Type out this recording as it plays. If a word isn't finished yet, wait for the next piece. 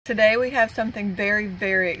Today we have something very,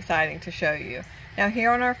 very exciting to show you. Now here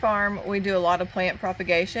on our farm we do a lot of plant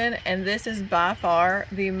propagation, and this is by far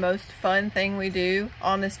the most fun thing we do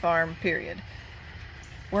on this farm, period.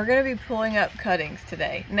 We're going to be pulling up cuttings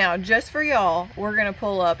today. Now just for y'all, we're going to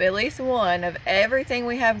pull up at least one of everything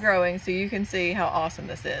we have growing so you can see how awesome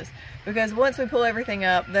this is. Because once we pull everything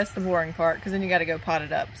up, that's the boring part, because then you got to go pot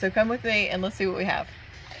it up. So come with me and let's see what we have.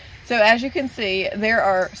 So as you can see, there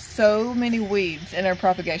are so many weeds in our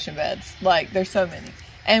propagation beds. Like, there's so many.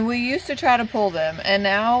 And we used to try to pull them, and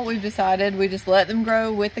now we've decided we just let them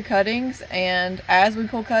grow with the cuttings, and as we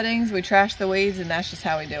pull cuttings, we trash the weeds, and that's just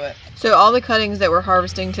how we do it. So all the cuttings that we're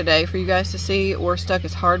harvesting today for you guys to see were stuck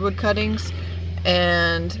as hardwood cuttings,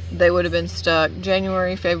 and they would have been stuck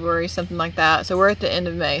January, February, something like that. So we're at the end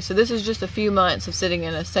of May. So this is just a few months of sitting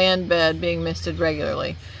in a sand bed being misted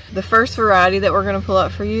regularly. The first variety that we're going to pull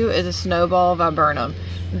up for you is a snowball viburnum.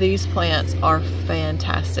 These plants are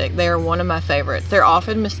fantastic. They are one of my favorites. They're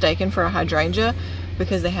often mistaken for a hydrangea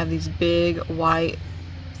because they have these big white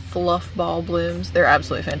fluff ball blooms. They're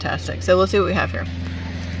absolutely fantastic. So let's see what we have here.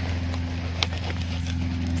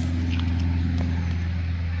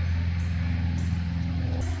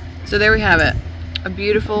 So there we have it, a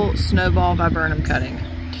beautiful snowball viburnum cutting.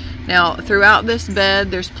 Now throughout this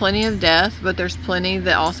bed there's plenty of death, but there's plenty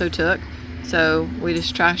that also took. So we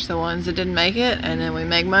just trash the ones that didn't make it, and then we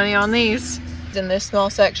make money on these. In this small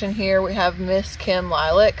section here we have Miss Kim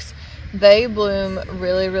lilacs. They bloom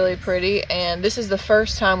really, really pretty, and this is the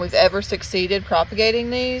first time we've ever succeeded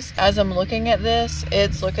propagating these. As I'm looking at this,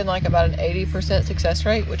 it's looking like about an 80% success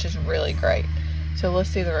rate, which is really great. So let's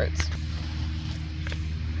see the roots.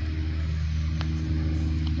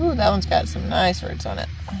 Ooh, that one's got some nice roots on it.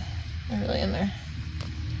 They're really in there.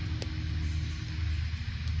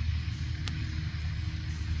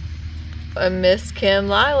 A Miss Kim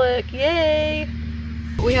lilac, yay!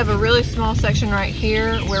 We have a really small section right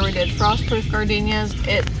here where we did frost-proof gardenias.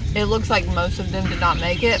 It looks like most of them did not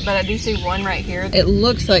make it, but I do see one right here. It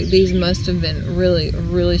looks like these must have been really,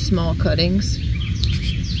 really small cuttings.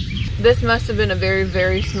 This must have been a very,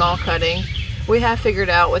 very small cutting. We have figured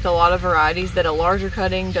out with a lot of varieties that a larger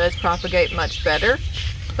cutting does propagate much better,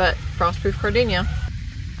 but frostproof gardenia.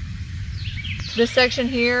 This section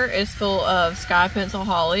here is full of sky pencil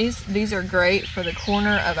hollies. These are great for the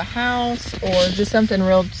corner of a house or just something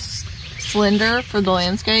real slender for the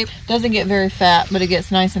landscape. Doesn't get very fat, but it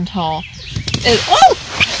gets nice and tall. Oh!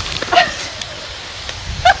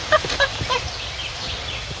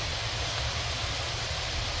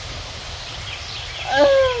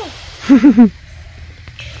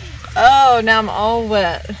 Oh, now I'm all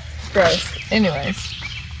wet. Gross. Anyways.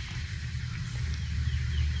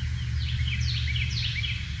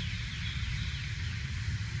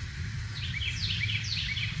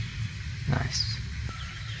 Nice.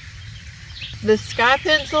 The sky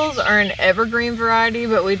pencils are an evergreen variety,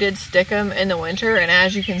 but we did stick them in the winter, and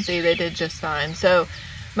as you can see, they did just fine. So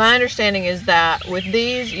my understanding is that with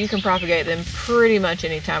these, you can propagate them pretty much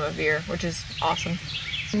any time of year, which is awesome.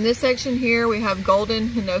 In this section here, we have golden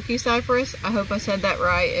Hinoke cypress. I hope I said that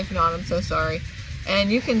right. If not, I'm so sorry. And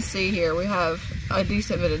you can see here, we have a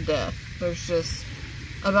decent bit of death. There's just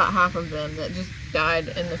about half of them that just died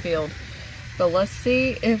in the field. But let's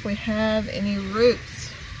see if we have any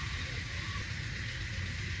roots.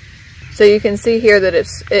 So you can see here that it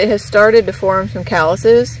has started to form some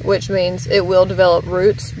calluses, which means it will develop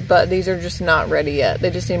roots, but these are just not ready yet. They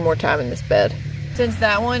just need more time in this bed. Since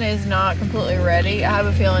that one is not completely ready, I have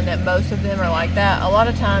a feeling that most of them are like that. A lot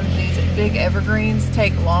of times these big evergreens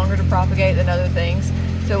take longer to propagate than other things.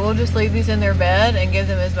 So we'll just leave these in their bed and give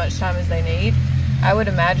them as much time as they need. I would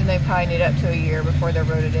imagine they probably need up to a year before they're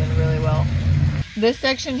rooted in really well. This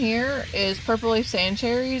section here is purple leaf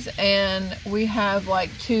sandcherries, and we have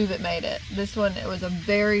like 2 that made it. This one, it was a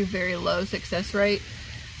very, very low success rate.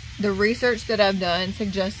 The research that I've done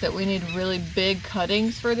suggests that we need really big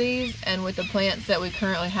cuttings for these, and with the plants that we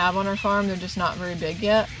currently have on our farm, they're just not very big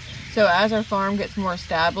yet. So as our farm gets more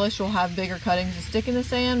established, we'll have bigger cuttings to stick in the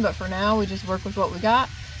sand, but for now we just work with what we got,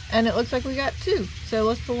 and it looks like we got 2. So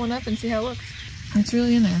let's pull one up and see how it looks. It's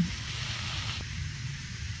really in there.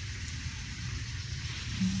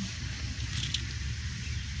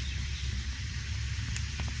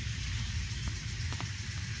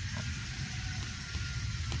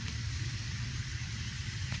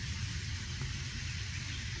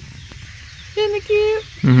 Isn't it cute?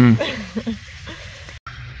 Mm-hmm.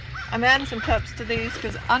 I'm adding some cups to these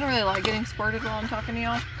because I don't really like getting squirted while I'm talking to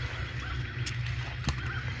y'all.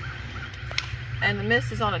 And the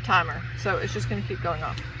mist is on a timer, so it's just going to keep going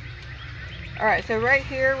off. Alright, so right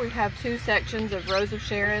here we have 2 sections of Rose of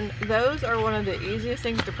Sharon. Those are one of the easiest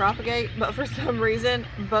things to propagate, but for some reason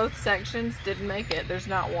both sections didn't make it. There's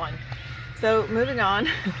not one. So moving on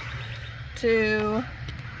to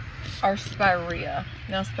our Spirea.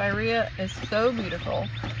 Now Spirea is so beautiful.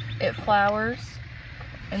 It flowers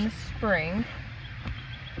in the spring,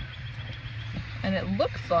 and it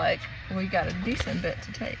looks like we got a decent bit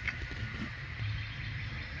to take.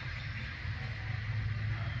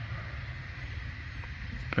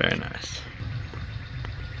 Very nice.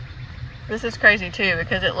 This is crazy too,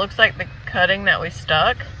 because it looks like the cutting that we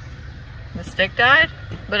stuck, the stick died,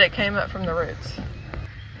 but it came up from the roots.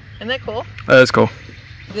 Isn't that cool? That is cool.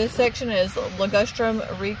 This section is Ligustrum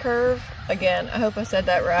Recurve. Again, I hope I said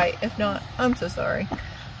that right. If not, I'm so sorry.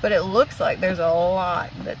 But it looks like there's a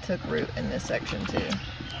lot that took root in this section too.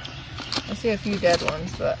 I see a few dead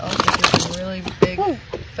ones, but also there's some really big,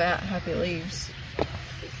 fat, happy leaves.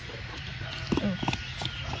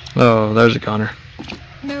 Oh, there's a goner.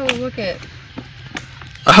 No, look it.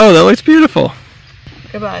 Oh, that looks beautiful.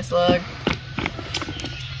 Goodbye, slug.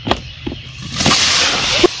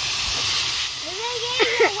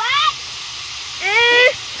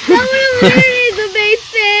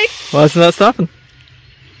 Why isn't that stopping?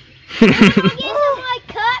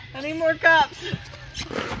 I need more cups.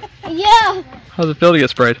 Yeah. How's it feel to get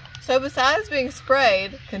sprayed? So besides being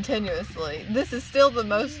sprayed continuously, this is still the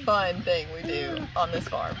most fun thing we do on this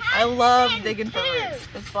farm. I love digging for roots.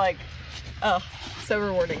 It's like, oh, so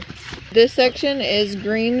rewarding. This section is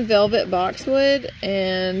green velvet boxwood,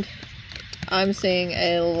 and I'm seeing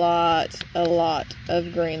a lot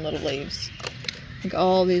of green little leaves. Like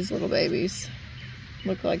all these little babies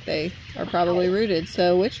look like they are probably rooted.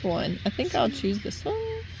 So which one? I think I'll choose this one.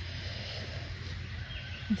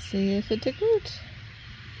 Let's see if it took root.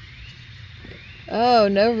 Oh,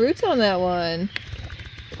 no roots on that one.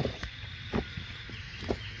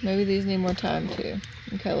 Maybe these need more time too.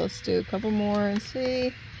 Okay, let's do a couple more and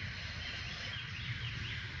see.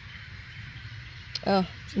 Oh,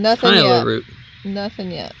 nothing Tiny yet. little root.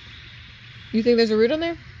 Nothing yet. You think there's a root on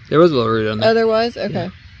there? There was a little root on there. Oh, there was? Okay. Yeah.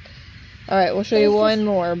 Alright, we'll show you one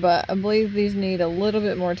more, but I believe these need a little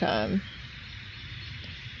bit more time.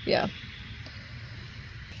 Yeah.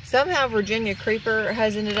 Somehow Virginia creeper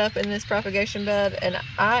has ended up in this propagation bed, and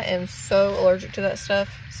I am so allergic to that stuff.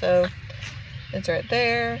 So it's right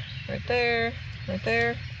there, right there, right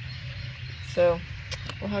there. So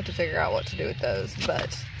we'll have to figure out what to do with those.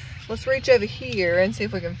 But let's reach over here and see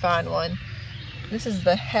if we can find one. This is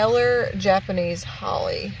the Heller Japanese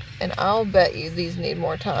holly, and I'll bet you these need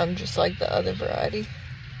more time, just like the other variety.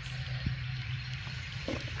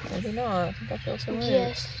 Maybe not. I think I feel some roots.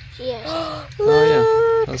 Yes, yes.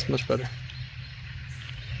 Oh yeah, that's much better.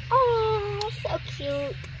 Oh, so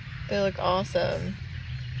cute. They look awesome.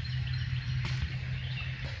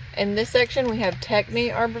 In this section we have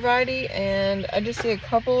Techni arborvitae, and I just see a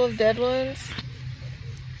couple of dead ones.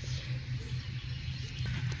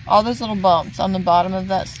 All those little bumps on the bottom of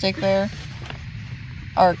that stick there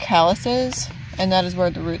are calluses, and that is where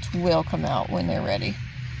the roots will come out when they're ready.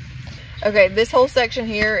 Okay, this whole section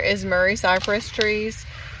here is Murray cypress trees.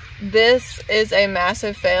 This is a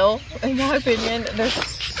massive fail, in my opinion. There's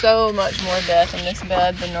so much more death in this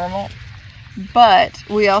bed than normal. But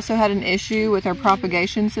we also had an issue with our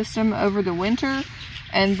propagation system over the winter,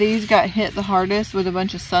 and these got hit the hardest with a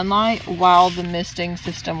bunch of sunlight while the misting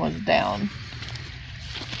system was down.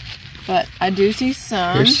 But I do see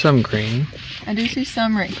some. Here's some green. I do see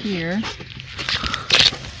some right here.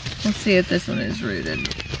 Let's see if this one is rooted.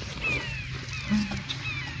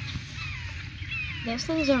 Those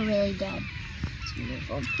things are really dead. It's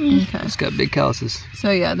beautiful. Okay. It's got big calluses. So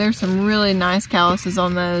yeah, there's some really nice calluses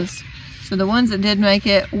on those. So the ones that did make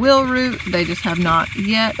it will root. They just have not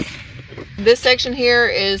yet. This section here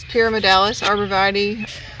is Pyramidalis arborvitae.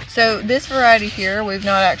 So this variety here, we've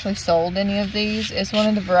not actually sold any of these. It's one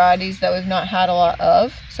of the varieties that we've not had a lot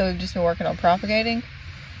of, so we've just been working on propagating.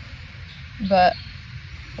 But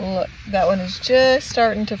look, that one is just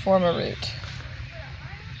starting to form a root.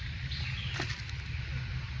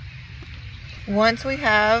 Once we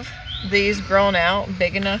have these grown out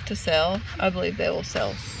big enough to sell, I believe they will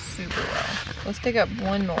sell super well. Let's dig up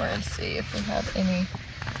one more and see if we have any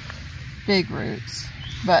big roots.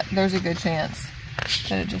 But there's a good chance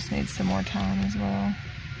that it just needs some more time as well.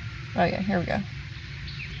 Oh yeah, here we go.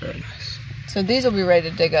 Very nice. So these will be ready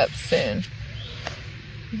to dig up soon.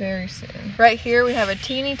 Very soon. Right here we have a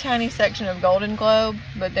teeny tiny section of golden globe,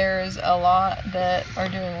 but there is a lot that are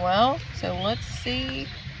doing well. So let's see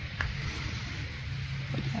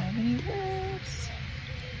if we have any roots.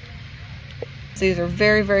 These are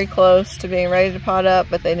very, very close to being ready to pot up,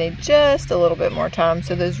 but they need just a little bit more time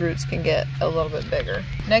so those roots can get a little bit bigger.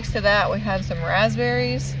 Next to that, we have some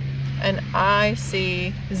raspberries, and I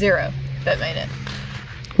see 0 that made it.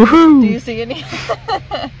 Woohoo! Do you see any?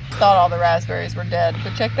 Thought all the raspberries were dead,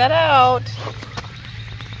 but check that out.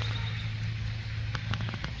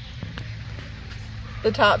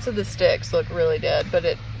 The tops of the sticks look really dead, but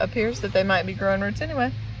it appears that they might be growing roots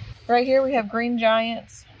anyway. Right here we have green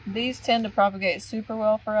giants. These tend to propagate super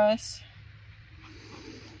well for us.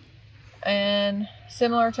 And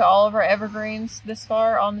similar to all of our evergreens this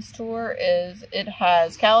far on this tour is it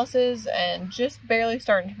has calluses and just barely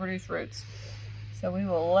starting to produce roots. So we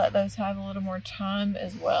will let those have a little more time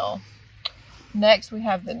as well. Next we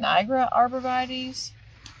have the Niagara arborvitaes.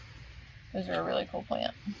 Those are a really cool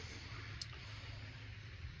plant.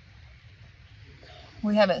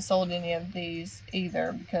 We haven't sold any of these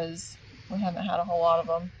either because we haven't had a whole lot of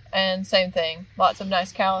them. And same thing, lots of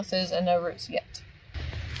nice calluses and no roots yet.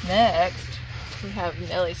 Next, we have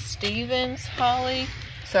Nellie Stevens holly.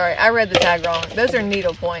 Sorry, I read the tag wrong. Those are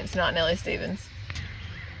needle points, not Nellie Stevens.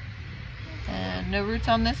 And no roots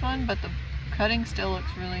on this one, but the cutting still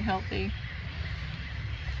looks really healthy.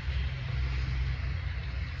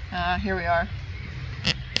 Here we are.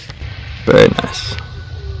 Very nice.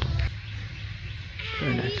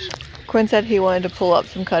 Very nice. Quinn said he wanted to pull up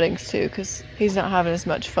some cuttings too because he's not having as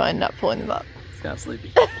much fun not pulling them up. He's got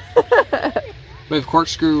sleepy. We have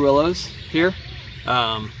corkscrew willows here,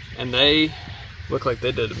 and they look like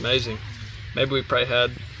they did amazing. Maybe we probably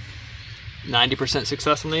had 90%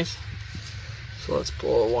 success on these. So let's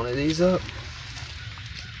pull one of these up.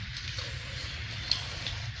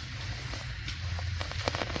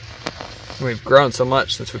 We've grown so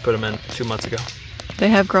much since we put them in 2 months ago. They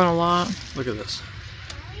have grown a lot. Look at this.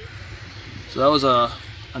 So that was a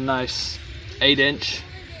nice 8-inch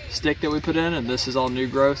stick that we put in, and this is all new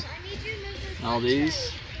growth. And all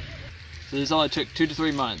these. So this only took 2 to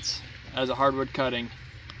 3 months as a hardwood cutting,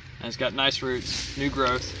 and it's got nice roots, new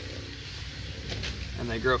growth, and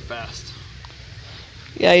they grow fast.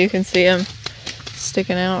 Yeah, you can see them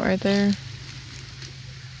sticking out right there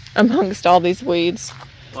amongst all these weeds.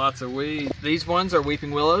 Lots of weeds. These ones are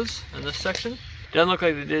weeping willows in this section. Doesn't look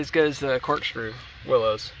like they did as good as the corkscrew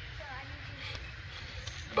willows.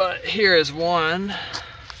 But here is one.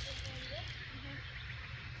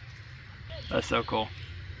 That's so cool.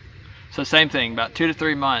 So same thing, about 2 to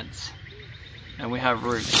 3 months, and we have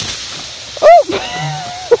roots.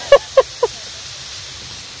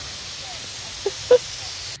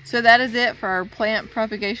 So that is it for our plant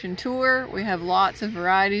propagation tour. We have lots of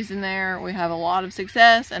varieties in there. We have a lot of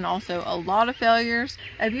success and also a lot of failures.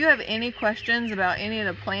 If you have any questions about any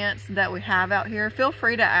of the plants that we have out here, feel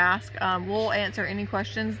free to ask. We'll answer any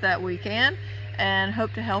questions that we can and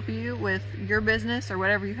hope to help you with your business or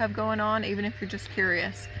whatever you have going on, even if you're just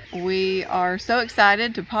curious. We are so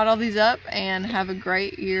excited to pot all these up and have a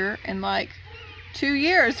great year in like 2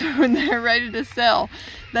 years when they're ready to sell.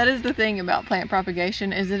 That is the thing about plant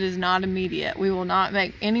propagation, is it is not immediate. We will not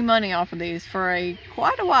make any money off of these for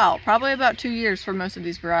quite a while, probably about 2 years for most of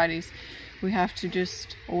these varieties. We have to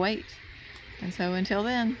just wait. And so until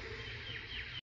then,